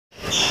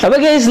അപ്പോൾ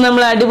ഗൈസ്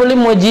നമ്മൾ അടിപൊളി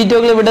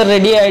മൊജിറ്റോകൾ ഇവിടെ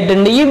റെഡി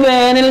ആയിട്ടുണ്ട്. ഈ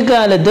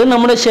വേനൽക്കാലത്ത്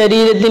നമ്മുടെ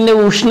ശരീരത്തിന്റെ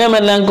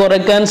ഉഷ്ണമെല്ലാം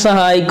കുറയ്ക്കാൻ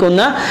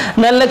സഹായിക്കുന്ന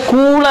നല്ല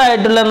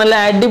കൂളായിട്ടുള്ള നല്ല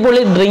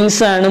അടിപൊളി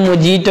ഡ്രിങ്ക്സ് ആണ്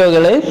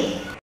മൊജിറ്റോകൾ.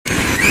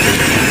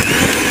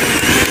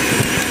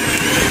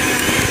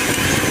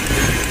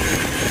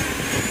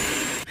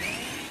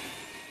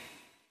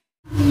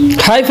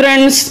 ഹായ്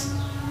ഫ്രണ്ട്സ്,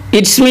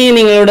 ഇറ്റ്സ് മീ,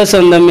 നിങ്ങളുടെ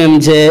സ്വന്തം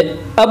MJ.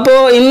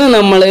 അപ്പോൾ ഇന്ന്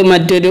നമ്മൾ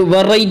മറ്റൊരു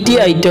വെറൈറ്റി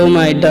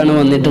ഐറ്റവുമായിട്ടാണ്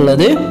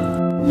വന്നിട്ടുള്ളത്.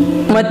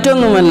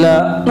 മറ്റൊന്നുമല്ല,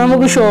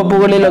 നമുക്ക്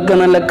ഷോപ്പുകളിലൊക്കെ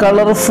നല്ല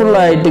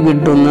കളർഫുള്ളായിട്ട്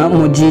കിട്ടുന്ന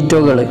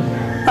മൊജിറ്റോകൾ,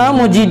 ആ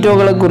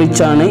മൊജിറ്റോകളെ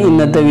കുറിച്ചാണ്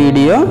ഇന്നത്തെ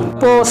വീഡിയോ.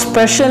 അപ്പോൾ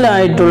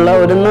സ്പെഷ്യലായിട്ടുള്ള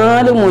ഒരു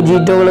 4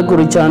 മൊജിറ്റോകളെ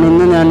കുറിച്ചാണ്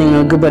ഇന്ന് ഞാൻ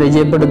നിങ്ങൾക്ക്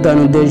പരിചയപ്പെടുത്താൻ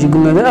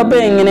ഉദ്ദേശിക്കുന്നത്. അപ്പോൾ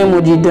എങ്ങനെ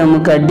മൊജിറ്റോ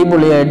നമുക്ക്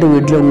അടിപൊളിയായിട്ട്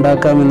വീട്ടിൽ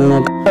ഉണ്ടാക്കാമെന്ന്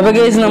നോക്കാം. അപ്പോൾ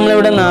ഗൈസ്,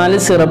 നമ്മളിവിടെ 4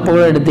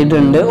 സിറപ്പുകൾ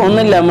എടുത്തിട്ടുണ്ട്.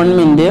 ഒന്ന് ലെമൺ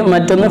മിൻറ്റ്,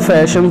 മറ്റൊന്ന്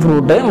ഫാഷൻ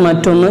ഫ്രൂട്ട്,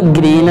 മറ്റൊന്ന്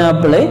ഗ്രീൻ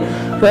ആപ്പിൾ,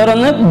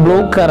 വേറൊന്ന് ബ്ലൂ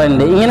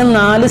കറൻറ്റ്. ഇങ്ങനെ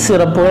 4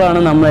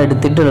 സിറപ്പുകളാണ് നമ്മൾ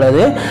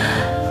എടുത്തിട്ടുള്ളത്.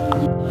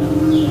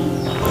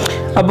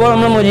 അപ്പോൾ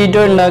നമ്മൾ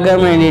മൊജിറ്റോ ഉണ്ടാക്കാൻ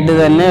വേണ്ടിയിട്ട്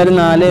തന്നെ ഒരു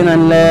 4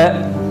 നല്ല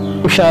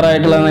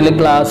ഉഷാറായിട്ടുള്ള നല്ല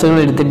ഗ്ലാസ്സുകൾ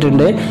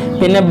എടുത്തിട്ടുണ്ട്.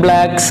 പിന്നെ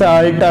ബ്ലാക്ക്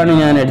സാൾട്ടാണ്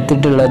ഞാൻ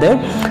എടുത്തിട്ടുള്ളത്.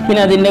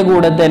 പിന്നെ അതിൻ്റെ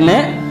കൂടെ തന്നെ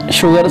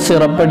ഷുഗർ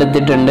സിറപ്പ്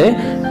എടുത്തിട്ടുണ്ട്.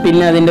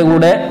 പിന്നെ അതിൻ്റെ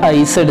കൂടെ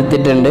ഐസ്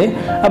എടുത്തിട്ടുണ്ട്.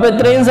 അപ്പോൾ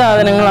ഇത്രയും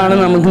സാധനങ്ങളാണ്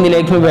നമുക്ക്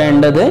ഇതിലേക്ക്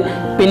വേണ്ടത്.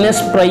 പിന്നെ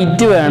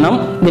സ്പ്രൈറ്റ് വേണം,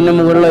 ഇതിൻ്റെ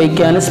മുകളിൽ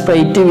ഒഴിക്കാൻ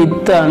സ്പ്രൈറ്റ്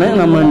വിത്താണ്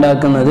നമ്മൾ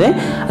ഉണ്ടാക്കുന്നത്.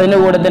 അതിൻ്റെ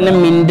കൂടെ തന്നെ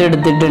മിൻറ്റ്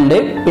എടുത്തിട്ടുണ്ട്,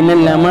 പിന്നെ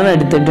ലെമൺ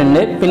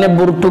എടുത്തിട്ടുണ്ട്, പിന്നെ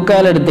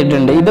ബുർത്തുക്കാൽ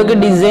എടുത്തിട്ടുണ്ട്. ഇതൊക്കെ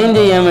ഡിസൈൻ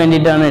ചെയ്യാൻ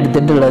വേണ്ടിയിട്ടാണ്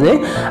എടുത്തിട്ടുള്ളത്.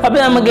 അപ്പോൾ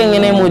നമുക്ക്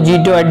എങ്ങനെ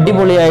മൊജിറ്റോ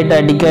അടിപൊളിയായിട്ട്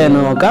അടിക്കുക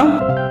എന്ന് നോക്കാം.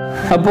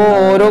 അപ്പോൾ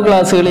ഓരോ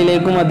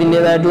ഗ്ലാസ്സുകളിലേക്കും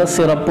അതിൻ്റേതായിട്ടുള്ള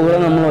സിറപ്പുകൾ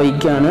നമ്മൾ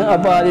ഒഴിക്കുകയാണ്.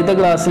 അപ്പോൾ ആദ്യത്തെ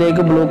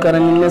ഗ്ലാസ്സിലേക്ക് ബ്ലൂ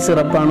കറൻറ്റിൻ്റെ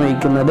സിറപ്പാണ്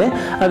ഒഴിക്കുന്നത്.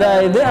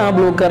 അതായത് ആ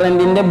ബ്ലൂ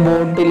കറൻറ്റിൻ്റെ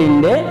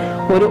ബോട്ടിലിൻ്റെ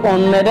ഒരു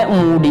 1.5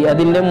 മൂടി,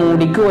 അതിൻ്റെ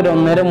മൂടിക്ക് ഒരു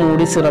 1.5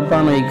 മൂടി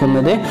സിറപ്പാണ്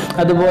ഒഴിക്കുന്നത്.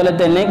 അതുപോലെ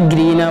തന്നെ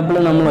ഗ്രീൻ ആപ്പിൾ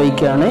നമ്മൾ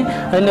ഒഴിക്കുകയാണ്.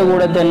 അതിൻ്റെ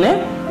കൂടെ തന്നെ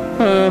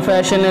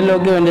ഫാഷൻ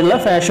യെല്ലോക്ക് വേണ്ടിയുള്ള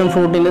ഫാഷൻ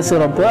ഫ്രൂട്ടിൻ്റെ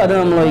സിറപ്പ് അത്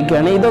നമ്മൾ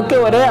ഒഴിക്കുകയാണ്. ഇതൊക്കെ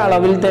ഒരേ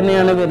അളവിൽ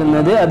തന്നെയാണ്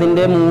വരുന്നത്.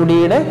 അതിൻ്റെ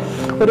മൂടിയുടെ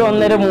ഒരു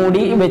 1.5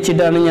 മൂടി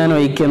വെച്ചിട്ടാണ് ഞാൻ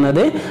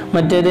ഒഴിക്കുന്നത്.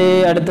 മറ്റേത്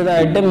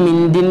അടുത്തതായിട്ട്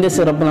മിൻറ്റിൻ്റെ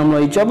സിറപ്പ് നമ്മൾ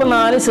ഒഴിച്ചു. അപ്പോൾ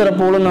 4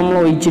 സിറപ്പുകളും നമ്മൾ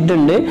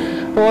ഒഴിച്ചിട്ടുണ്ട്.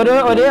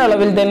 ഒരേ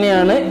അളവിൽ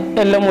തന്നെയാണ്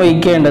എല്ലാം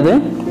ഒഴിക്കേണ്ടത്.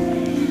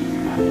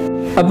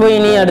 അപ്പോൾ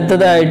ഇനി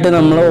അടുത്തതായിട്ട്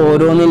നമ്മൾ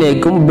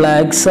ഓരോന്നിലേക്കും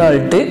ബ്ലാക്ക്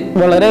സാൾട്ട്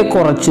വളരെ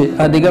കുറച്ച്,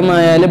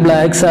 അധികമായാൽ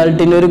ബ്ലാക്ക്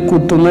സാൾട്ടിൻ്റെ ഒരു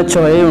കുത്തുന്ന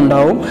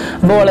ചൊയയുണ്ടാവും.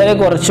 അപ്പോൾ വളരെ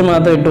കുറച്ച്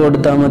മാത്രം ഇട്ട്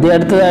കൊടുത്താൽ മതി.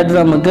 അടുത്തതായിട്ട്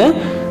നമുക്ക്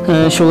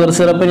ഷുഗർ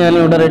സിറപ്പ്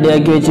ഞാനിവിടെ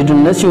റെഡിയാക്കി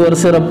വെച്ചിട്ടുണ്ട്. ഷുഗർ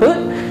സിറപ്പ്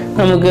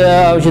നമുക്ക്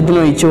ആവശ്യത്തിന്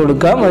ഒഴിച്ചു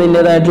കൊടുക്കാം.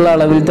 അതിൻ്റേതായിട്ടുള്ള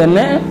അളവിൽ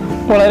തന്നെ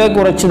വളരെ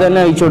കുറച്ച് തന്നെ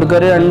ഒഴിച്ചു കൊടുക്കുക.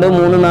 ഒരു 2,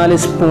 3, 4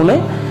 spoon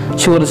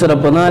sugar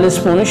syrup, 4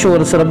 spoon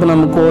sugar syrup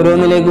നമുക്ക്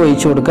ഓരോന്നിലേക്ക്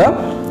ഒഴിച്ചു കൊടുക്കാം.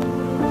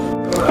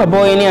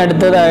 അപ്പോൾ ഇനി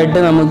അടുത്തതായിട്ട്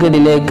നമുക്ക്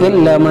ഇതിലേക്ക്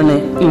ലെമണ്,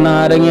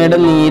 നാരങ്ങയുടെ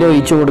നീര്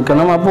ഒഴിച്ചു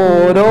കൊടുക്കണം. അപ്പോൾ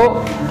ഓരോ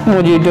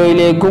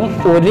മൊജിറ്റോയിലേക്കും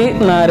 1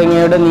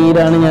 നാരങ്ങയുടെ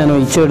നീരാണ് ഞാൻ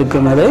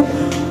ഒഴിച്ചെടുക്കുന്നത്.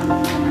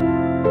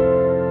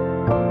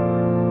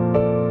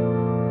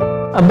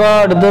 അപ്പോൾ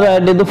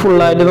അടുത്തതായിട്ട് ഇത്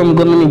ഫുള്ളായിട്ട്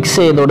നമുക്കൊന്ന് മിക്സ്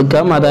ചെയ്ത്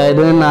കൊടുക്കാം.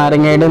 അതായത്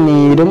നാരങ്ങയുടെ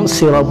നീരും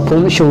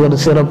സിറപ്പും ഷുഗർ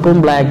സിറപ്പും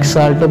ബ്ലാക്ക്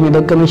സാൾട്ടും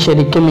ഇതൊക്കെ ഒന്ന്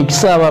ശരിക്കും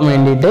മിക്സ് ആവാൻ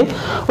വേണ്ടിയിട്ട്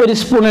 1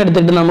 സ്പൂൺ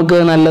എടുത്തിട്ട് നമുക്ക്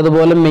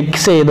നല്ലതുപോലെ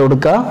മിക്സ് ചെയ്ത്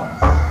കൊടുക്കാം.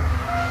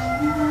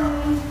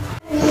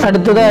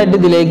 അടുത്തതായിട്ട്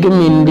ഇതിലേക്ക്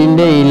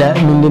മിൻറ്റിൻ്റെ ഇല,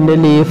 മിൻറ്റിൻ്റെ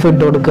ലീഫ്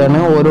ഇട്ട് കൊടുക്കുകയാണ്.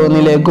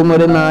 ഓരോന്നിലേക്കും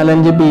ഒരു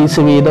 4-5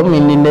 പീസ് വീതം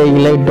മിൻറ്റിൻ്റെ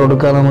ഇല ഇട്ട്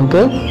കൊടുക്കാം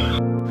നമുക്ക്.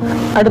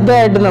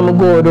 അടുത്തതായിട്ട്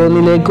നമുക്ക്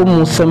ഓരോന്നിലേക്കും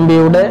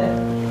മുസമ്പിയുടെ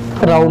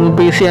റൗണ്ട്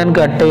പീസ് ഞാൻ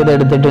കട്ട്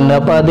ചെയ്തെടുത്തിട്ടുണ്ട്.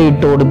 അപ്പോൾ അത്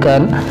ഇട്ട്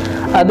കൊടുക്കാൻ,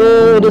 അത്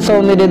ഒരു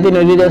സൗന്ദര്യത്തിന്,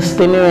 ഒരു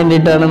രസത്തിന്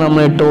വേണ്ടിയിട്ടാണ്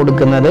നമ്മൾ ഇട്ട്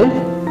കൊടുക്കുന്നത്.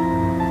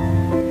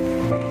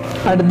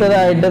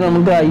 അടുത്തതായിട്ട്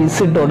നമുക്ക്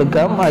ഐസ് ഇട്ട്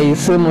കൊടുക്കാം.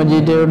 ഐസ്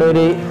മൊജിറ്റോയുടെ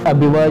ഒരു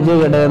അവിഭാജ്യ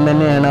ഘടകം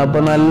തന്നെയാണ്.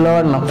 അപ്പോൾ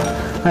നല്ലവണ്ണം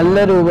നല്ല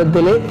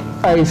രൂപത്തിൽ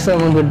ഐസ്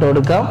നമുക്ക് ഇട്ട്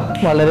കൊടുക്കാം.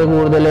 വളരെ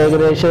കൂടുതൽ,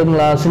 ഏകദേശം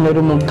ഗ്ലാസ്സിൻ്റെ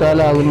ഒരു 1/4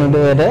 ആകുന്നത്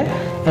വരെ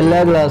എല്ലാ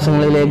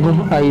ഗ്ലാസ്സുകളിലേക്കും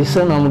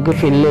ഐസ് നമുക്ക്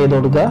ഫില്ല് ചെയ്ത്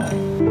കൊടുക്കാം.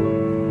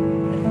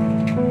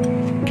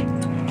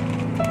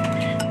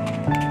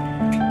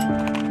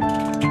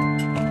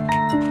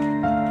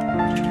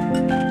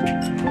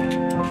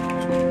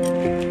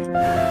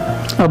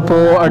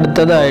 അപ്പോൾ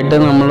അടുത്തതായിട്ട്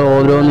നമ്മൾ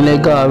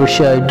ഓരോന്നിലേക്ക്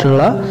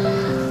ആവശ്യമായിട്ടുള്ള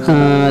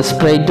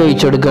സ്പ്രൈറ്റ്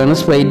ഒഴിച്ചെടുക്കുകയാണ്.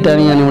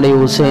 സ്പ്രൈറ്റാണ് ഞാനിവിടെ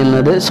യൂസ്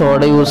ചെയ്യുന്നത്.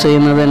 സോഡ യൂസ്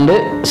ചെയ്യുന്നതുണ്ട്,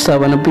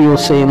 7up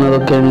യൂസ്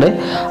ചെയ്യുന്നതൊക്കെ ഉണ്ട്.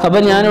 അപ്പോൾ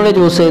ഞാനിവിടെ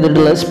യൂസ്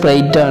ചെയ്തിട്ടുള്ളത്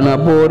സ്പ്രൈറ്റാണ്.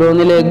 അപ്പോൾ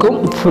ഓരോന്നിലേക്കും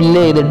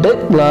ഫില്ല് ചെയ്തിട്ട്,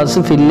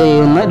 ഗ്ലാസ് ഫില്ല്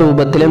ചെയ്യുന്ന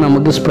രൂപത്തിൽ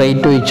നമുക്ക്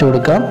സ്പ്രൈറ്റ് ഒഴിച്ചു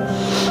കൊടുക്കാം.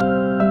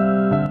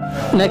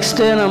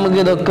 നെക്സ്റ്റ് നമുക്ക്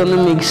ഇതൊക്കെ ഒന്ന്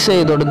മിക്സ്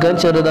ചെയ്ത് കൊടുക്കാം.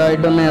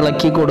 ചെറുതായിട്ടൊന്ന്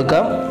ഇളക്കി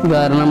കൊടുക്കാം.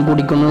 കാരണം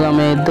കുടിക്കുന്ന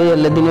സമയത്ത്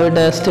എല്ലാത്തിനും ഒരു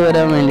ടേസ്റ്റ്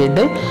വരാൻ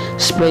വേണ്ടിയിട്ട്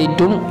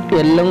സ്പ്രൈറ്റും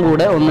എല്ലാം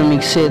കൂടെ ഒന്ന്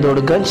മിക്സ് ചെയ്ത്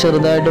കൊടുക്കാം.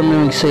 ചെറുതായിട്ടൊന്ന്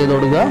മിക്സ് ചെയ്ത്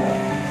കൊടുക്കാം.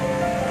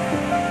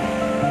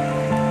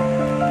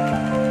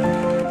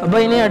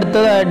 അപ്പോൾ ഇനി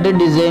അടുത്തതായിട്ട്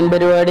ഡിസൈൻ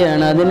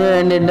പരിപാടിയാണ്. അതിന്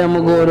വേണ്ടിയിട്ട്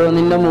നമുക്ക്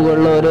ഓരോന്നിൻ്റെ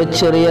മുകളിൽ ഓരോ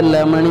ചെറിയ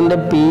ലെമണിൻ്റെ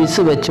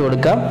പീസ് വെച്ച്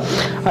കൊടുക്കാം.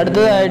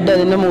 അടുത്തതായിട്ട്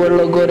അതിൻ്റെ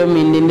മുകളിലൊക്കെ ഓരോ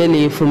മിൻറ്റിൻ്റെ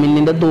ലീഫ്,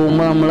 മിൻറ്റിൻ്റെ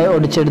തൂമ്പ് നമ്മൾ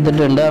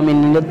ഒടിച്ചെടുത്തിട്ടുണ്ട്. ആ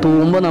മിൻറ്റിൻ്റെ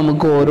തൂമ്പ്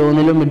നമുക്ക്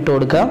ഓരോന്നിലും ഇട്ട്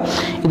കൊടുക്കാം.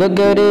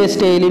 ഇതൊക്കെ ഒരു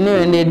സ്റ്റൈലിന്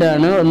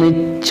വേണ്ടിയിട്ടാണ്, ഒന്ന്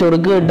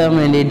ചൊറുക്ക് കിട്ടാൻ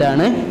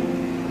വേണ്ടിയിട്ടാണ്.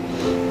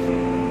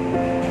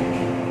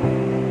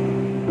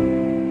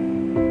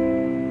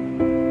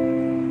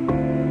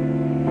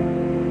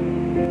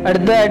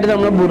 അടുത്തതായിട്ട്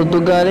നമ്മൾ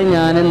പുറത്തുകാൽ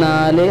ഞാൻ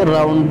 4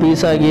 റൗണ്ട്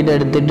പീസ് ആക്കിയിട്ട്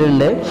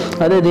എടുത്തിട്ടുണ്ട്.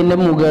 അത് ഇതിൻ്റെ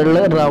മുകളിൽ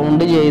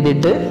റൗണ്ട്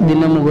ചെയ്തിട്ട്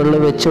ഇതിൻ്റെ മുകളിൽ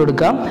വെച്ച്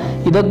കൊടുക്കാം.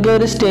 ഇതൊക്കെ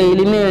ഒരു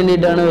സ്റ്റൈലിന്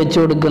വേണ്ടിയിട്ടാണ് വെച്ച്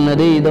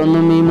കൊടുക്കുന്നത്.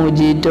 ഇതൊന്നും ഈ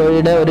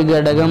മൊജീറ്റോയുടെ ഒരു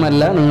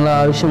ഘടകമല്ല. നിങ്ങൾ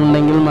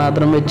ആവശ്യമുണ്ടെങ്കിൽ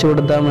മാത്രം വെച്ച്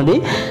കൊടുത്താൽ മതി.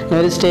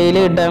 ഒരു സ്റ്റൈൽ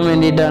കിട്ടാൻ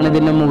വേണ്ടിയിട്ടാണ്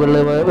ഇതിൻ്റെ മുകളിൽ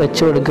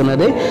വെച്ച്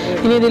കൊടുക്കുന്നത്.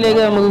 ഇനി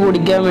ഇതിലേക്ക് നമുക്ക്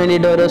കുടിക്കാൻ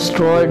വേണ്ടിയിട്ട് ഓരോ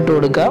സ്ട്രോ ഇട്ട്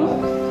കൊടുക്കാം.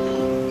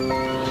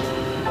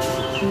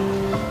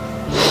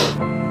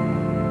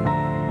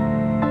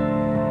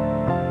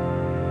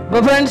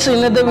 അപ്പോൾ ഫ്രണ്ട്സ്,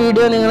 ഇന്നത്തെ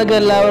വീഡിയോ നിങ്ങൾക്ക്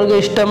എല്ലാവർക്കും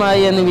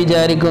ഇഷ്ടമായി എന്ന്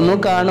വിചാരിക്കുന്നു.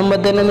 കാണുമ്പോൾ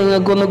തന്നെ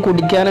നിങ്ങൾക്കൊന്ന്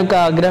കുടിക്കാനൊക്കെ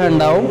ആഗ്രഹം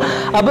ഉണ്ടാവും.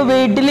 അപ്പോൾ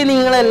വീട്ടിൽ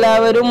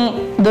നിങ്ങളെല്ലാവരും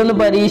ഇതൊന്ന്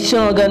പരീക്ഷിച്ച്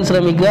നോക്കാൻ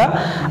ശ്രമിക്കുക.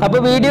 അപ്പോൾ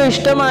വീഡിയോ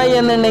ഇഷ്ടമായി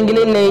എന്നുണ്ടെങ്കിൽ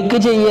ലൈക്ക്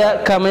ചെയ്യുക,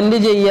 കമൻറ്റ്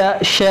ചെയ്യുക,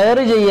 ഷെയർ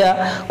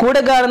ചെയ്യുക,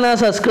 കൂടെ കാണുന്ന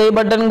സബ്സ്ക്രൈബ്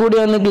ബട്ടൺ കൂടി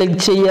ഒന്ന്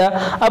ക്ലിക്ക് ചെയ്യുക.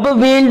 അപ്പോൾ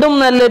വീണ്ടും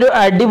നല്ലൊരു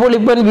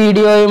അടിപൊളിപ്പൻ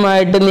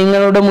വീഡിയോയുമായിട്ട്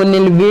നിങ്ങളുടെ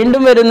മുന്നിൽ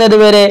വീണ്ടും വരുന്നത്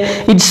വരെ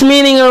ഇറ്റ്സ് മീ,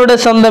 നിങ്ങളുടെ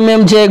സ്വന്തം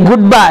MJ.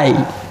 Good bye.